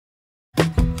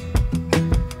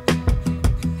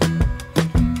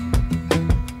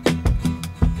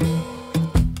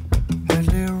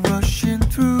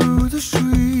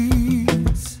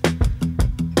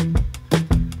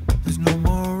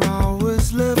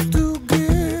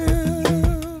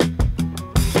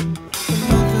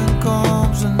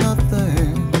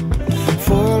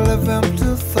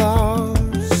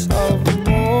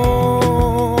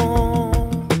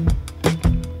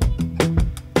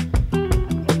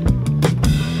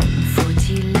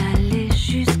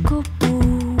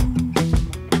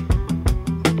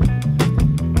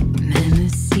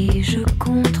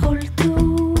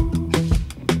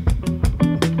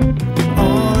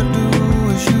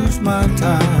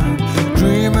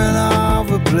dreaming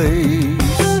of a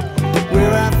place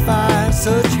where I find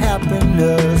such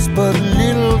happiness, but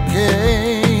little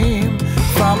came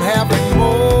from having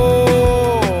more.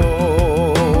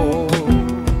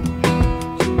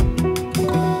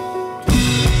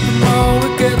 The more we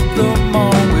get, the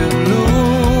more we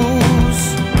lose.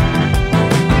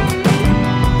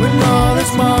 When all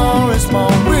is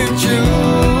more we choose.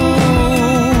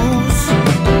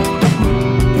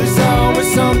 There's always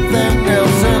something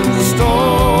else in the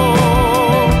store.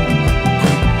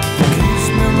 Keeps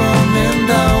me running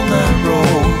down that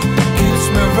road, keeps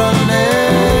me running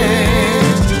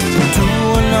to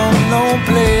an unknown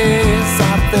place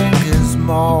I think is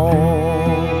more.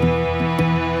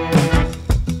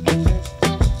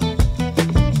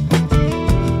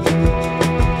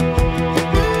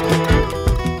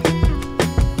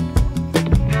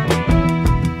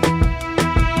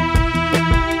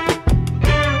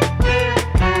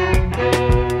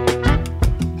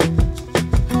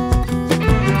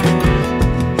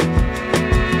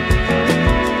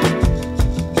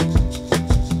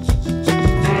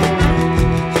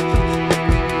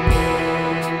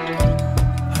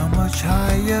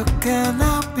 Higher can I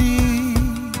be?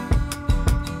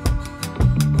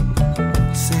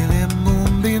 Sailing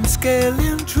moonbeams,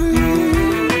 scaling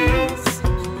trees,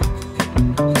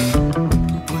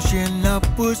 pushing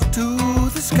upwards to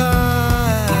the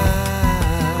sky,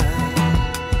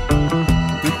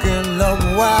 picking up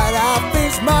what I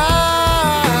think's mine.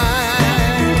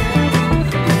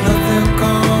 Nothing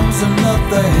comes and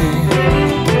nothing,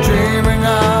 dreaming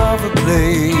of a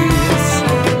place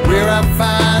where I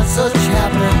find such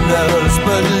happiness,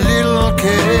 but little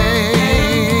came